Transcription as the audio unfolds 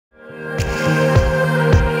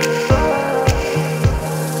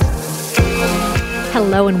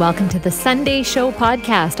Hello and welcome to the Sunday Show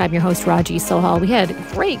podcast. I'm your host, Raji Sohal. We had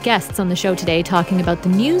great guests on the show today talking about the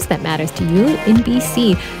news that matters to you in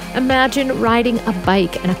BC. Imagine riding a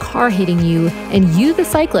bike and a car hitting you, and you, the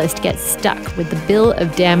cyclist, get stuck with the bill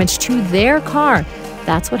of damage to their car.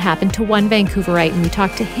 That's what happened to one Vancouverite, and we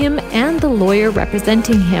talked to him and the lawyer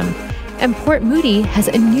representing him. And Port Moody has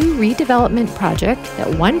a new redevelopment project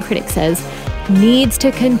that one critic says needs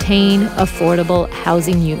to contain affordable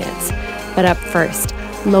housing units. But up first,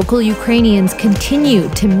 local Ukrainians continue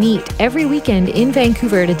to meet every weekend in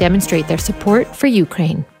Vancouver to demonstrate their support for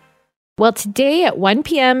Ukraine. Well, today at 1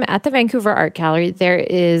 p.m. at the Vancouver Art Gallery, there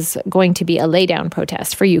is going to be a laydown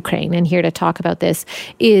protest for Ukraine. And here to talk about this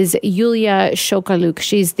is Yulia Shokaluk.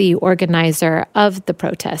 She's the organizer of the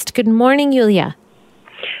protest. Good morning, Yulia.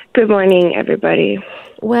 Good morning, everybody.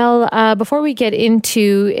 Well, before we get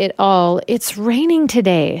into it all, it's raining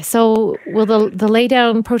today. So will the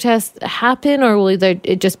laydown protest happen, or will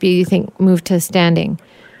it just be, you think, moved to standing?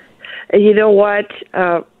 You know what?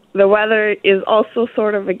 The weather is also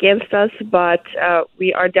sort of against us, but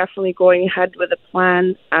we are definitely going ahead with a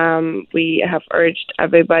plan. We have urged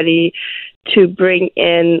everybody to bring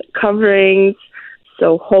in coverings,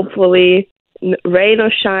 so hopefully, rain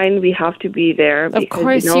or shine, we have to be there. Of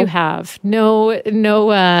course you have. No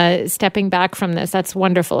stepping back from this. That's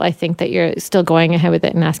wonderful. I think that you're still going ahead with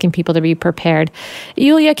it and asking people to be prepared.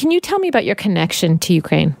 Yulia, can you tell me about your connection to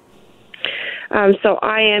Ukraine? So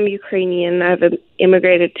I am Ukrainian. I've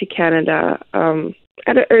immigrated to Canada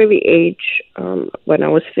at an early age when I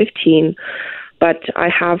was 15. But I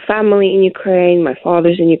have family in Ukraine. My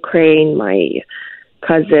father's in Ukraine. My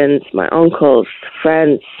cousins, my uncles,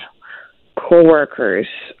 friends, co-workers.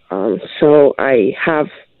 So I have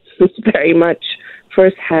very much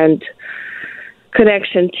first-hand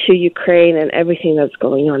connection to Ukraine and everything that's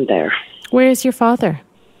going on there. Where is your father?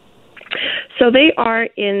 So they are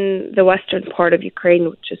in the western part of Ukraine,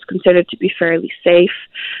 which is considered to be fairly safe.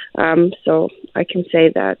 So I can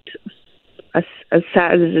say that, as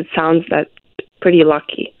sad as it sounds, that's pretty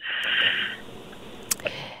lucky.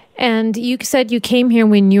 And you said you came here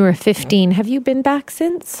when you were 15. Have you been back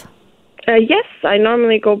since? Yes, I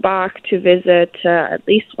normally go back to visit at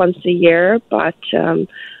least once a year, but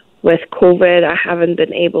with COVID, I haven't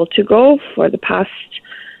been able to go for the past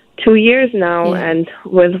 2 years now, and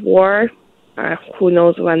with war, who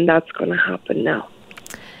knows when that's going to happen now.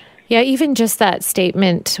 Yeah, even just that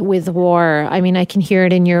statement with war, I mean, I can hear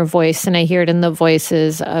it in your voice, and I hear it in the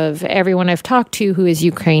voices of everyone I've talked to who is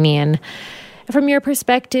Ukrainian. From your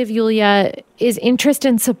perspective, Yulia, is interest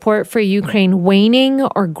and support for Ukraine waning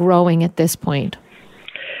or growing at this point?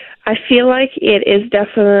 I feel like it is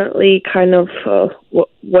definitely kind of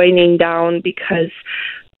waning down because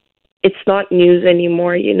it's not news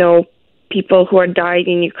anymore. You know, people who are dying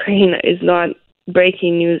in Ukraine is not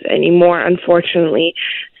breaking news anymore, unfortunately.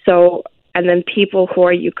 So, and then people who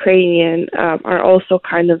are Ukrainian are also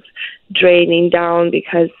kind of draining down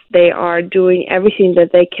because they are doing everything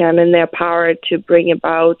that they can in their power to bring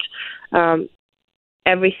about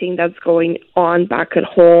everything that's going on back at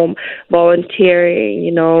home,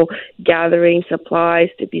 volunteering, gathering supplies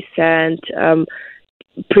to be sent,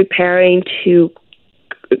 preparing to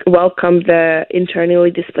welcome the internally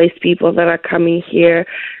displaced people that are coming here,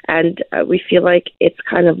 and we feel like it's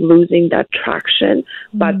kind of losing that traction,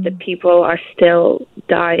 but the people are still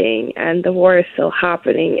dying and the war is still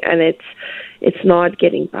happening, and it's not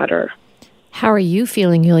getting better. How are you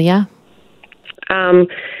feeling, Yulia?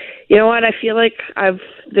 You know what, I feel like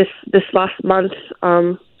this last month,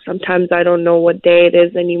 sometimes I don't know what day it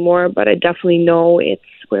is anymore, but I definitely know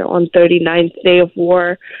we're on 39th day of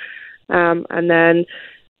war, and then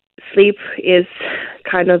sleep is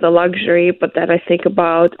kind of the luxury, but then I think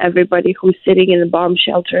about everybody who's sitting in the bomb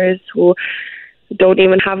shelters who don't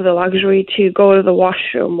even have the luxury to go to the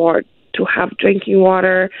washroom or to have drinking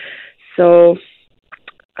water. So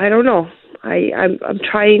I don't know. I'm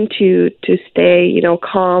trying to stay,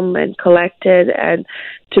 calm and collected and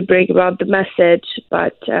to bring about the message,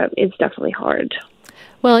 but it's definitely hard.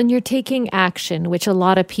 Well, and you're taking action, which a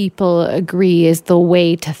lot of people agree is the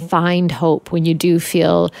way to find hope when you do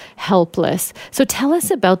feel helpless. So tell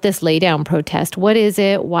us about this laydown protest. What is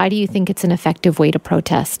it? Why do you think it's an effective way to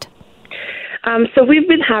protest? So we've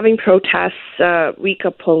been having protests week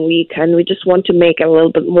upon week, and we just want to make a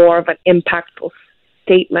little bit more of an impactful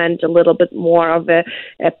statement, a little bit more of a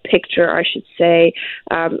picture, I should say.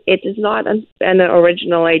 It is not an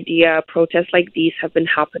original idea. Protests like these have been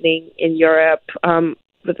happening in Europe,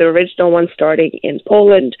 with the original one starting in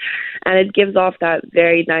Poland, and it gives off that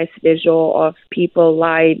very nice visual of people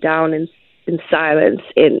lying down in in silence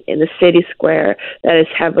in the city square that is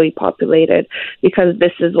heavily populated, because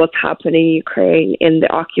this is what's happening in Ukraine in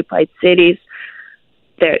the occupied cities.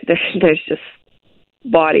 There's just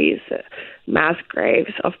bodies, mass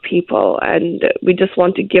graves of people, and we just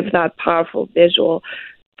want to give that powerful visual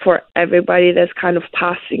for everybody that's kind of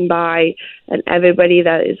passing by and everybody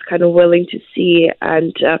that is kind of willing to see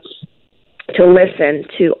and to listen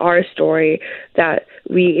to our story, that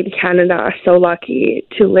we in Canada are so lucky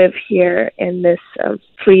to live here in this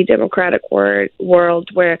free democratic world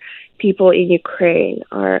where people in Ukraine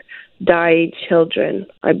are dying, children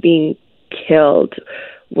are being killed,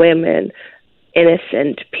 women,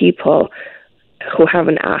 innocent people who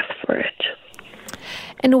haven't asked for it.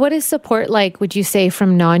 And what is support like, would you say,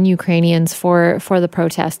 from non-Ukrainians for the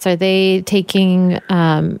protests? Are they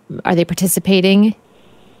participating?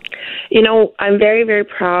 You know, I'm very, very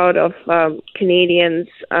proud of Canadians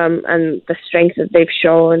and the strength that they've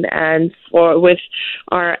shown, and with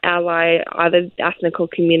our ally, other ethnical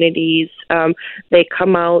communities, they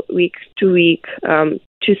come out week to week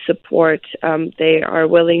to support. They are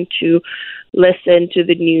willing to listen to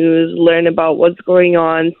the news, learn about what's going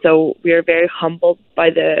on. So we are very humbled by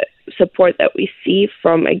the support that we see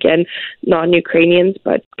from, again, non-Ukrainians,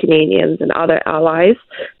 but Canadians and other allies.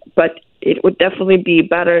 But it would definitely be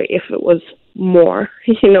better if it was more.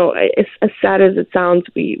 You know, as sad as it sounds,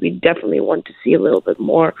 we definitely want to see a little bit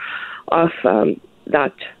more of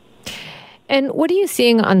that. And what are you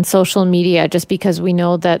seeing on social media? Just because we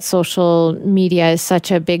know that social media is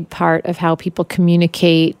such a big part of how people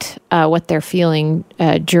communicate what they're feeling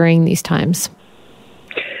during these times.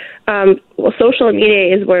 Well, social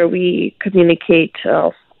media is where we communicate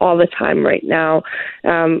all the time right now.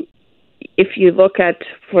 If you look at,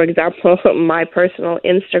 for example, my personal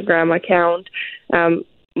Instagram account,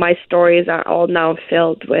 my stories are all now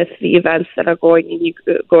filled with the events that are going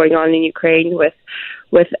on in Ukraine,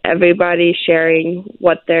 with everybody sharing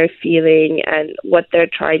what they're feeling and what they're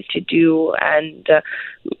trying to do and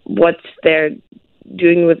what they're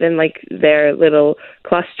doing within like their little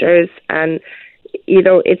clusters. And you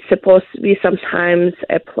know, it's supposed to be sometimes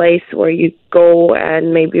a place where you go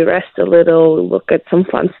and maybe rest a little, look at some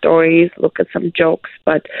fun stories, look at some jokes.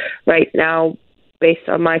 But right now, based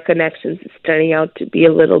on my connections, it's turning out to be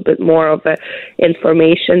a little bit more of a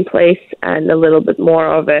information place and a little bit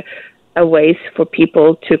more of a ways for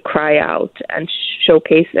people to cry out and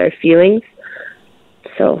showcase their feelings.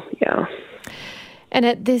 So, yeah. And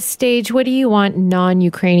at this stage, what do you want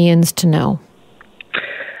non-Ukrainians to know?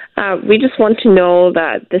 We just want to know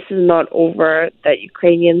that this is not over, that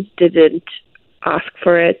Ukrainians didn't ask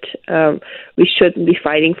for it. We shouldn't be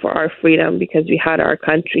fighting for our freedom because we had our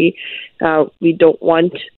country. We don't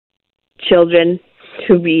want children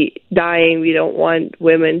to be dying. We don't want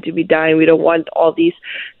women to be dying. We don't want all these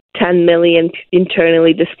 10 million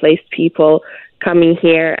internally displaced people coming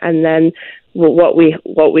here, and then what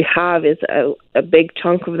we have is a big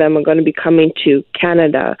chunk of them are going to be coming to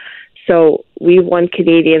Canada. So we want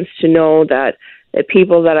Canadians to know that the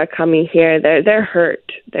people that are coming here, they're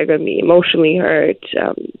hurt. They're going to be emotionally hurt,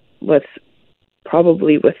 with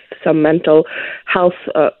some mental health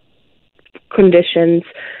conditions,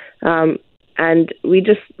 and we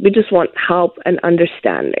just want help and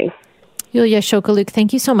understanding. Yulia Shokoliuk,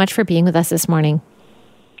 thank you so much for being with us this morning.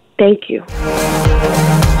 Thank you.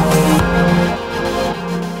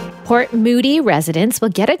 Port Moody residents will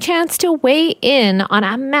get a chance to weigh in on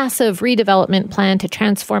a massive redevelopment plan to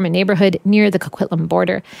transform a neighborhood near the Coquitlam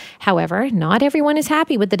border. However, not everyone is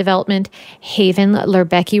happy with the development. Haven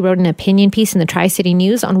Lerbecki wrote an opinion piece in the Tri-City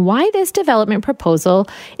News on why this development proposal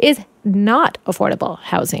is not affordable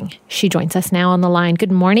housing. She joins us now on the line.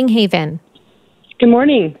 Good morning, Haven. Good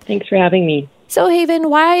morning. Thanks for having me. So, Haven,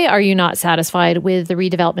 why are you not satisfied with the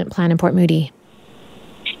redevelopment plan in Port Moody?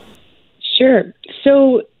 Sure.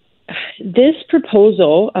 So, this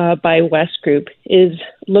proposal by West Group is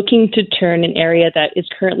looking to turn an area that is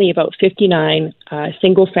currently about 59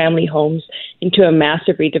 single-family homes into a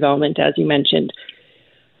massive redevelopment, as you mentioned.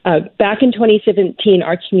 Back in 2017,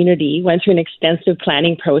 our community went through an extensive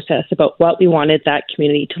planning process about what we wanted that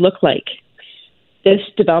community to look like. This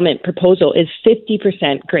development proposal is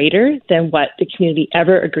 50% greater than what the community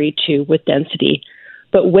ever agreed to with density.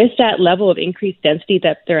 But with that level of increased density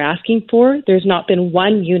that they're asking for, there's not been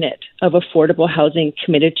one unit of affordable housing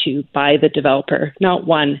committed to by the developer, not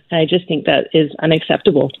one. And I just think that is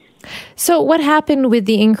unacceptable. So what happened with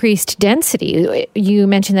the increased density? You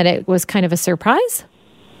mentioned that it was kind of a surprise?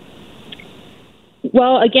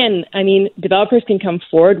 Well, again, I mean, developers can come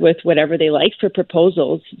forward with whatever they like for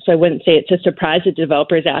proposals. So I wouldn't say it's a surprise that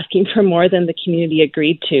developers asking for more than the community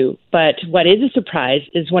agreed to. But what is a surprise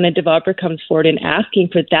is when a developer comes forward and asking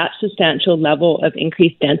for that substantial level of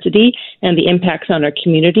increased density and the impacts on our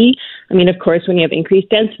community. I mean, of course, when you have increased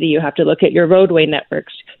density, you have to look at your roadway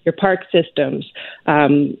networks, your park systems,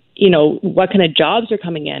 what kind of jobs are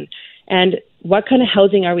coming in, and what kind of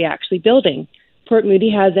housing are we actually building. Port Moody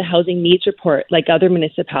has a housing needs report like other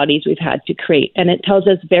municipalities we've had to create, and it tells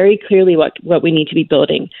us very clearly what we need to be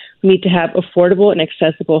building. We need to have affordable and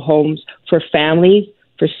accessible homes for families,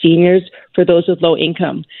 for seniors, for those with low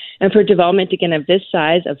income. And for development, again, of this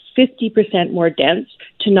size, of 50% more dense,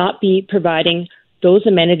 to not be providing those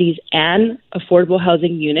amenities and affordable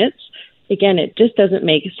housing units, again, it just doesn't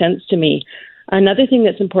make sense to me. Another thing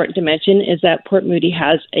that's important to mention is that Port Moody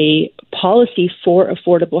has a policy for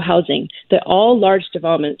affordable housing, that all large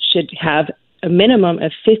developments should have a minimum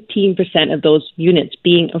of 15% of those units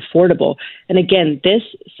being affordable. And again, this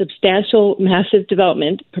substantial, massive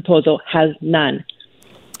development proposal has none.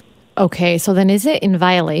 Okay, so then is it in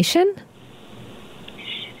violation?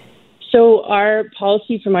 So our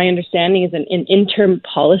policy, from my understanding, is an interim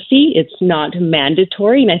policy. It's not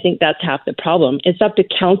mandatory, and I think that's half the problem. It's up to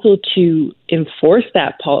council to enforce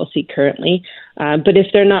that policy currently. But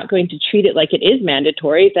if they're not going to treat it like it is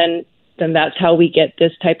mandatory, then that's how we get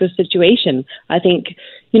this type of situation. I think,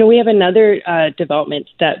 we have another development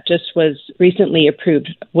that just was recently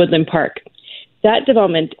approved, Woodland Park. That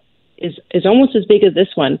development is almost as big as this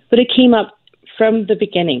one, but it came up from the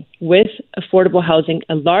beginning with affordable housing,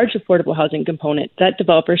 a large affordable housing component. That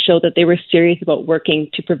developer showed that they were serious about working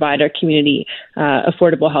to provide our community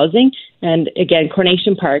affordable housing. And again,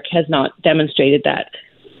 Coronation Park has not demonstrated that.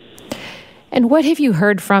 And what have you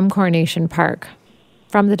heard from Coronation Park,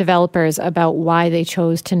 from the developers, about why they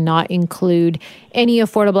chose to not include any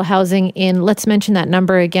affordable housing in, let's mention that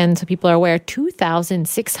number again so people are aware,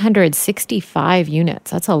 2,665 units.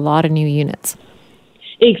 That's a lot of new units.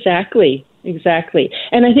 Exactly.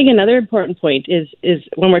 And I think another important point is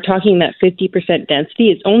when we're talking that 50% density,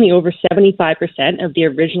 it's only over 75% of the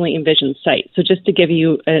originally envisioned site. So just to give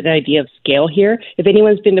you an idea of scale here, if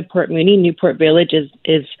anyone's been to Port Moody, Newport Village is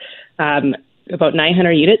about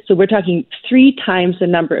 900 units. So we're talking 3 times the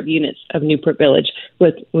number of units of Newport Village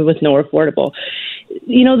with no affordable.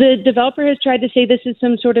 The developer has tried to say this is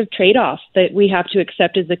some sort of trade-off that we have to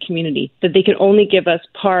accept as a community, that they can only give us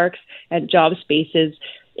parks and job spaces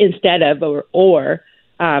instead of or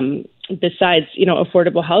besides,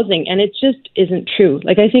 affordable housing. And it just isn't true.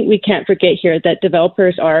 Like, I think we can't forget here that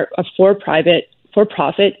developers are a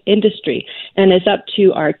for-profit industry. And it's up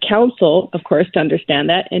to our council, of course, to understand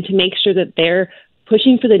that and to make sure that they're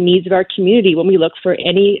pushing for the needs of our community when we look at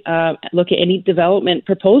any development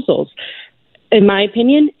proposals. In my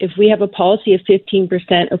opinion, if we have a policy of 15%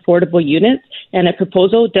 affordable units and a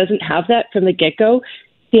proposal doesn't have that from the get-go,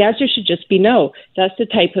 the answer should just be no. That's the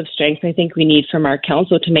type of strength I think we need from our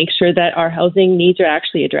council to make sure that our housing needs are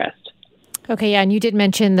actually addressed. Okay, yeah, and you did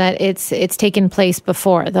mention that it's taken place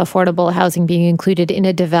before, the affordable housing being included in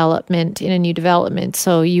a new development.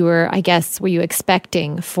 So were you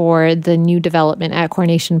expecting for the new development at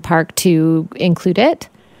Coronation Park to include it?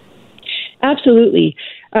 Absolutely.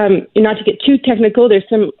 Not to get too technical, there's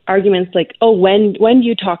some arguments like, when do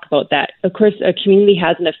you talk about that? Of course, a community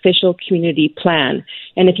has an official community plan.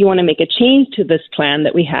 And if you want to make a change to this plan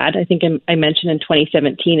that we had, I think I mentioned in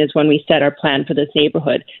 2017 is when we set our plan for this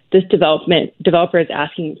neighborhood. This developer is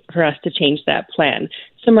asking for us to change that plan.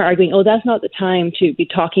 Some are arguing, that's not the time to be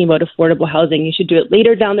talking about affordable housing. You should do it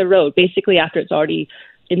later down the road, basically after it's already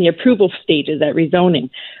in the approval stages at rezoning.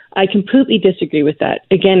 I completely disagree with that.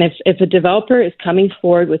 Again, if a developer is coming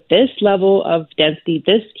forward with this level of density,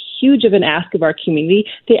 this huge of an ask of our community,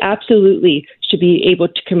 they absolutely should be able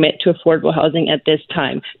to commit to affordable housing at this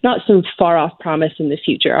time, not some far-off promise in the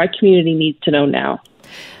future. Our community needs to know now.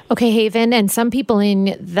 Okay, Haven, and some people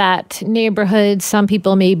in that neighborhood, some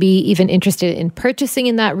people may be even interested in purchasing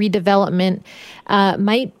in that redevelopment,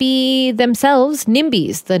 might be themselves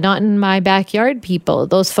NIMBYs, the not in my backyard people,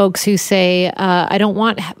 those folks who say, I don't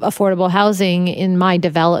want affordable housing in my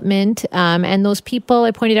development. And those people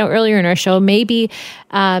I pointed out earlier in our show may be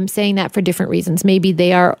saying that for different reasons. Maybe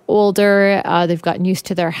they are older, they've gotten used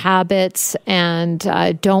to their habits and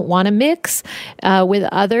don't want to mix with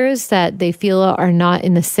others that they feel are not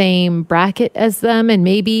in the same bracket as them. And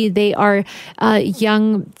maybe they are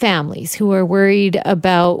young families who are worried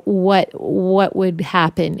about what would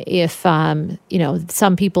happen if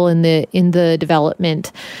some people in the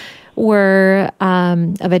development were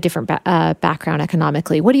of a different background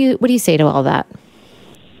economically. What do you say to all that?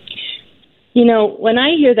 When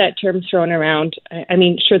I hear that term thrown around, I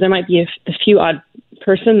mean, sure, there might be a few odd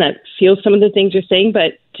person that feels some of the things you're saying,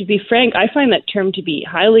 but to be frank, I find that term to be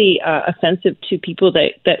highly offensive to people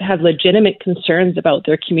that have legitimate concerns about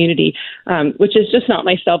their community, which is just not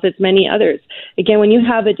myself, it's many others. Again, when you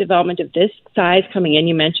have a development of this size coming in,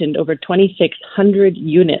 you mentioned over 2,600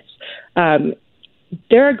 units,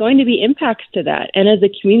 there are going to be impacts to that. And as a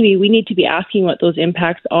community, we need to be asking what those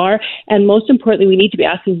impacts are. And most importantly, we need to be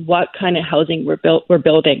asking what kind of housing we're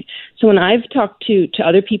building. So when I've talked to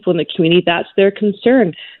other people in the community, that's their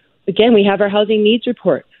concern. Again, we have our housing needs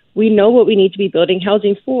report. We know what we need to be building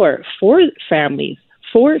housing for families,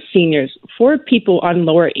 for seniors, for people on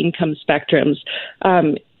lower income spectrums.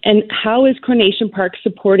 And how is Coronation Park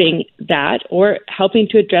supporting that or helping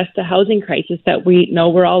to address the housing crisis that we know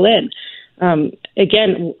we're all in?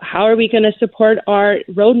 Again, how are we going to support our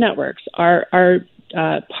road networks, our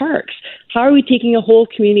parks? How are we taking a whole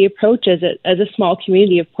community approach as a small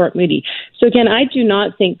community of Port Moody? So again, I do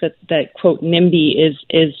not think that quote NIMBY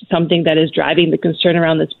is something that is driving the concern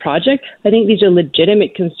around this project. I think these are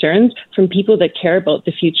legitimate concerns from people that care about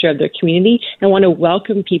the future of their community and want to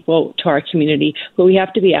welcome people to our community. But we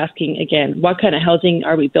have to be asking again, what kind of housing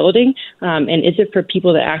are we building? And is it for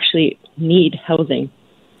people that actually need housing?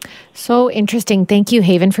 So interesting. Thank you,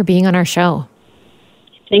 Haven, for being on our show.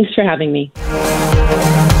 Thanks for having me.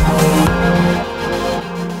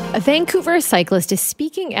 A Vancouver cyclist is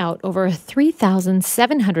speaking out over a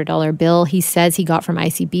 $3,700 bill he says he got from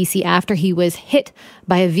ICBC after he was hit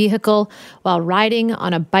by a vehicle while riding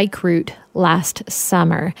on a bike route last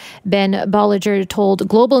summer. Ben Bolliger told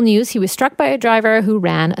Global News he was struck by a driver who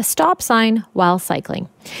ran a stop sign while cycling.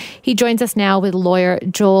 He joins us now with lawyer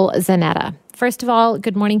Joel Zanetta. First of all,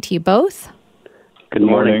 good morning to you both. Good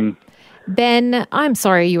morning. Ben, I'm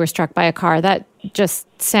sorry you were struck by a car. That just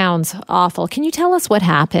sounds awful. Can you tell us what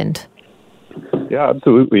happened? Yeah,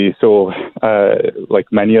 absolutely. So, like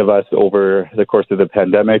many of us over the course of the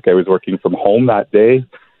pandemic, I was working from home that day.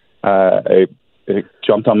 I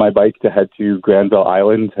jumped on my bike to head to Granville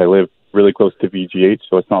Island. I live really close to VGH,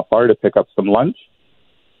 so it's not far, to pick up some lunch.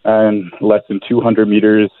 And less than 200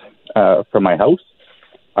 meters from my house,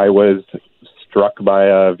 I was struck by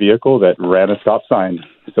a vehicle that ran a stop sign.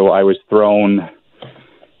 So I was thrown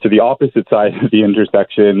to the opposite side of the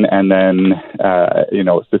intersection and then,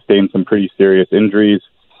 sustained some pretty serious injuries.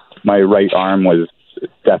 My right arm was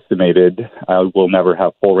decimated. I will never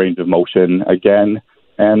have full range of motion again.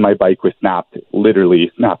 And my bike was literally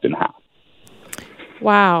snapped in half.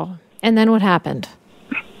 Wow. And then what happened?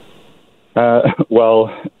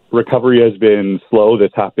 Recovery has been slow.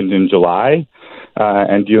 This happened in July.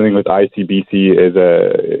 And dealing with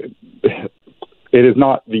ICBC it is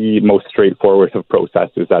not the most straightforward of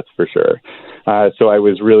processes, that's for sure. So I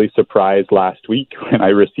was really surprised last week when I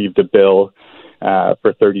received a bill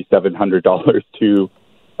for $3,700 to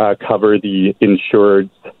cover the insured,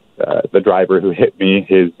 the driver who hit me,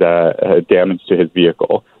 his damage to his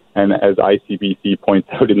vehicle. And as ICBC points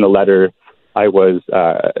out in the letter, I was,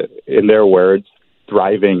 in their words,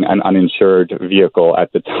 driving an uninsured vehicle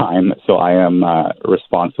at the time, so I am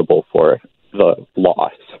responsible for the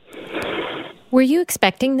loss. Were you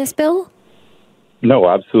expecting this bill? No,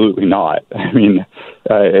 absolutely not. I mean,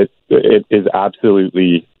 it is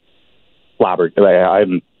absolutely flabbergasted.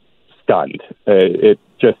 I'm stunned. It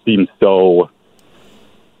just seems so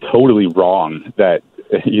totally wrong that,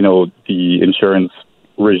 the insurance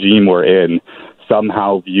regime we're in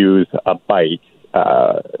somehow views a bike,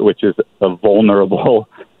 which is a vulnerable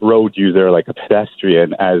road user like a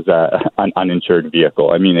pedestrian, as an uninsured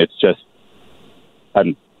vehicle. I mean,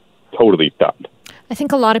 I'm totally stunned. I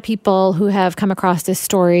think a lot of people who have come across this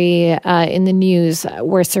story in the news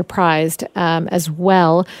were surprised as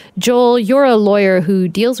well. Joel, you're a lawyer who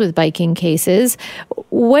deals with biking cases.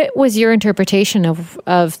 What was your interpretation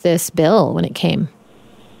of this bill when it came?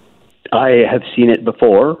 I have seen it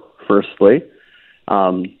before, firstly.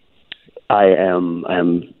 I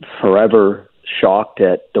am forever shocked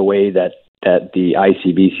at the way that the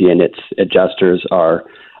ICBC and its adjusters are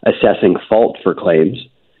assessing fault for claims.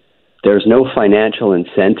 There's no financial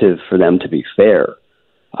incentive for them to be fair.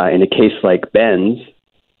 In a case like Ben's,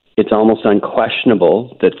 it's almost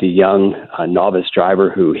unquestionable that the young novice driver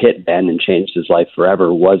who hit Ben and changed his life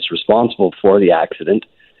forever was responsible for the accident.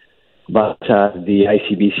 But the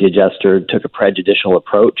ICBC adjuster took a prejudicial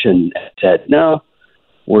approach and said, no,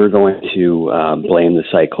 we're going to blame the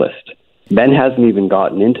cyclist. Ben hasn't even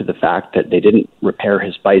gotten into the fact that they didn't repair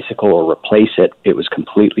his bicycle or replace it. It was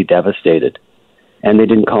completely devastated. And they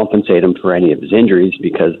didn't compensate him for any of his injuries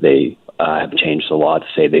because they have changed the law to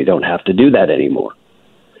say they don't have to do that anymore.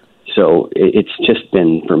 So it's just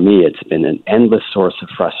been, for me, it's been an endless source of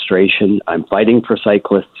frustration. I'm fighting for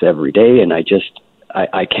cyclists every day, and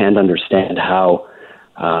I can't understand how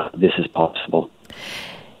this is possible.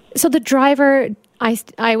 So the driver,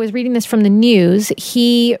 I was reading this from the news,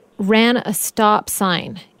 he ran a stop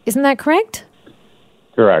sign. Isn't that correct?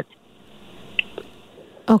 Correct.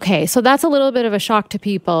 Okay, so that's a little bit of a shock to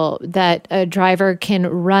people that a driver can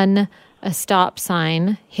run a stop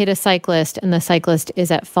sign, hit a cyclist, and the cyclist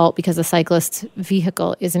is at fault because the cyclist's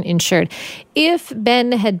vehicle isn't insured. If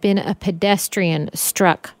Ben had been a pedestrian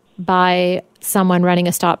struck by someone running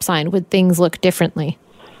a stop sign, would things look differently?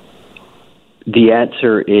 The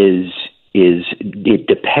answer is it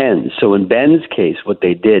depends. So in Ben's case, what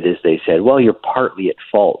they did is they said, well, you're partly at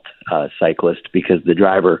fault, cyclist, because the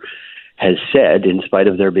driver has said, in spite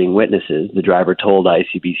of there being witnesses, the driver told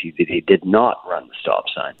ICBC that he did not run the stop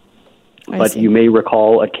sign. But you may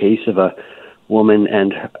recall a case of a woman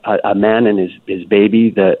and a man and his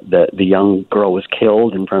baby. The young girl was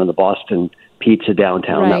killed in front of the Boston Pizza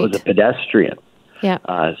downtown. Right. That was a pedestrian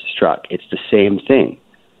struck. It's the same thing.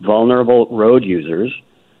 Vulnerable road users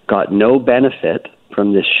got no benefit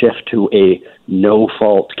from this shift to a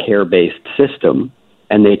no-fault care-based system,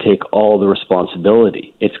 and they take all the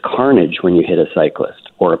responsibility. It's carnage when you hit a cyclist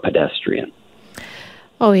or a pedestrian.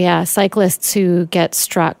 Oh, yeah. Cyclists who get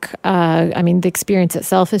struck. The experience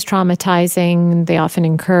itself is traumatizing. They often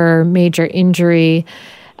incur major injury.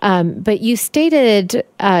 But you stated,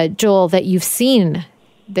 Joel, that you've seen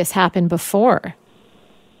this happen before.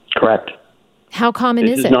 Correct. How common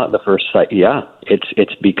is it? This is not the first site. Yeah,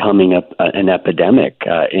 it's becoming an epidemic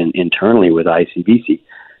internally with ICBC.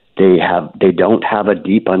 They don't have a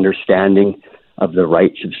deep understanding of the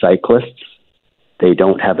rights of cyclists. They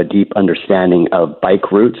don't have a deep understanding of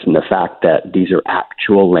bike routes and the fact that these are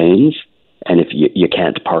actual lanes. And if you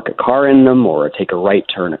can't park a car in them or take a right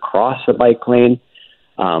turn across a bike lane,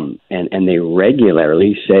 and they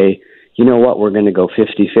regularly say, you know what, we're going to go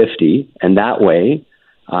 50-50. And that way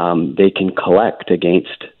they can collect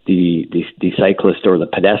against the cyclist or the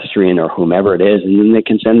pedestrian or whomever it is, and then they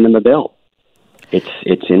can send them a bill.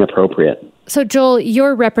 It's inappropriate. So, Joel,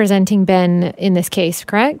 you're representing Ben in this case,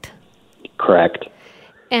 correct? Correct.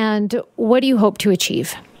 And what do you hope to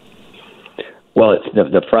achieve? Well, it's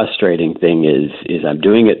the frustrating thing is I'm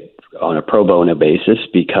doing it on a pro bono basis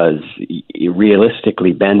because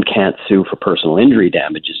realistically, Ben can't sue for personal injury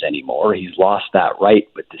damages anymore. He's lost that right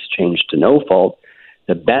with this change to no fault.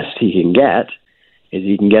 The best he can get is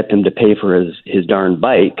he can get them to pay for his darn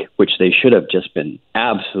bike, which they should have just been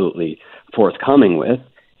absolutely forthcoming with,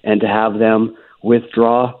 and to have them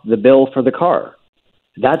withdraw the bill for the car.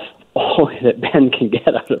 That's all that Ben can get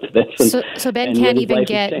out of this. So Ben can't even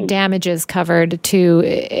get damages covered to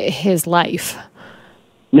his life?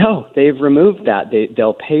 No, they've removed that.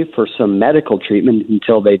 They'll pay for some medical treatment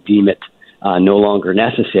until they deem it no longer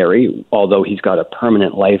necessary, although he's got a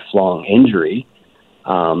permanent lifelong injury.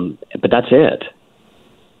 But that's it.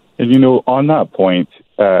 And, on that point,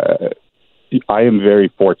 I am very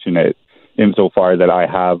fortunate insofar that I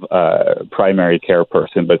have a primary care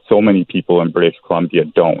person, but so many people in British Columbia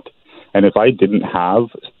don't. And if I didn't have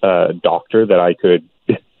a doctor that I could,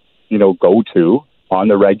 go to on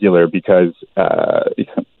the regular because,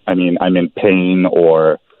 I'm in pain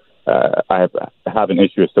or I have an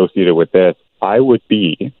issue associated with this, I would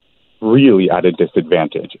be really at a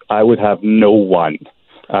disadvantage. I would have no one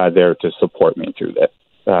there to support me through this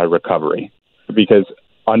recovery because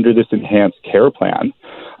under this enhanced care plan,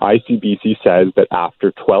 ICBC says that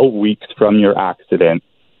after 12 weeks from your accident,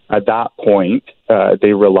 at that point,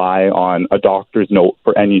 they rely on a doctor's note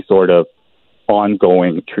for any sort of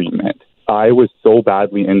ongoing treatment. I was so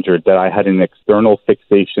badly injured that I had an external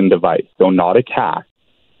fixation device, so not a cast,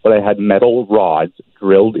 but I had metal rods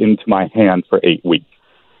drilled into my hand for 8 weeks.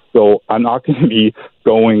 So I'm not going to be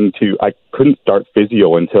I couldn't start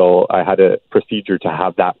physio until I had a procedure to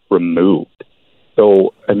have that removed.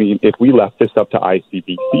 So, if we left this up to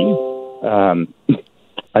ICBC,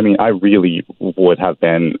 I really would have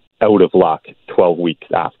been out of luck 12 weeks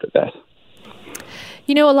after this.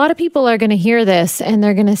 A lot of people are going to hear this and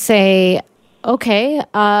they're going to say, okay,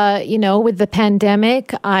 with the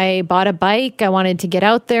pandemic, I bought a bike. I wanted to get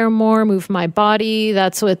out there more, move my body.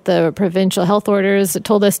 That's what the provincial health orders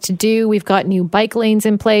told us to do. We've got new bike lanes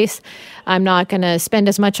in place. I'm not going to spend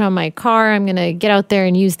as much on my car. I'm going to get out there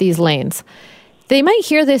and use these lanes. They might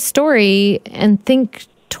hear this story and think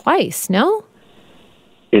twice, no?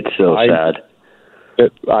 It's so sad.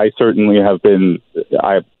 I certainly have been,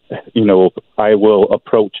 I will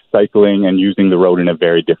approach cycling and using the road in a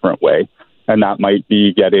very different way. And that might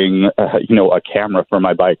be getting, a camera for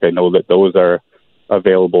my bike. I know that those are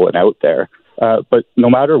available and out there. But no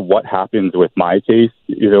matter what happens with my case,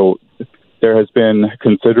 there has been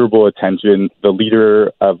considerable attention. The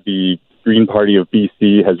leader of the Green Party of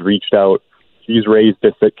BC has reached out. She's raised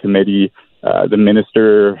this at committee. The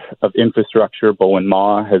Minister of Infrastructure, Bowen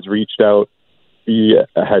Ma, has reached out. She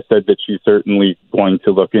has said that she's certainly going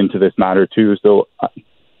to look into this matter too. So,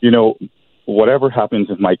 whatever happens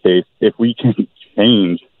in my case, if we can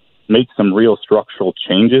make some real structural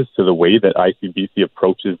changes to the way that ICBC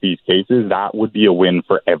approaches these cases, that would be a win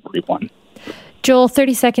for everyone. Joel,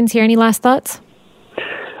 30 seconds here. Any last thoughts?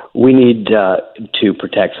 We need to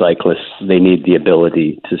protect cyclists. They need the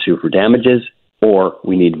ability to sue for damages, or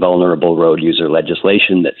we need vulnerable road user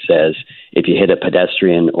legislation that says if you hit a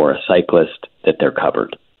pedestrian or a cyclist, that they're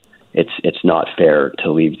covered. It's not fair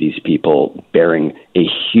to leave these people bearing a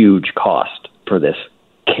huge cost for this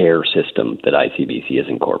care system that ICBC has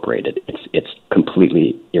incorporated. It's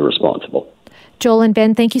completely irresponsible. Joel and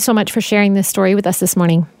Ben, thank you so much for sharing this story with us this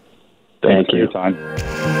morning. Thank you. For your time.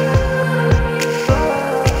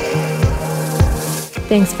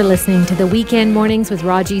 Thanks for listening to the Weekend Mornings with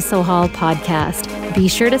Raji Sohal podcast. Be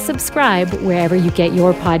sure to subscribe wherever you get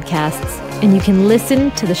your podcasts. And you can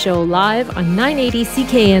listen to the show live on 980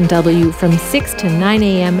 CKNW from 6 to 9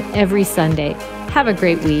 a.m. every Sunday. Have a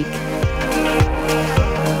great week.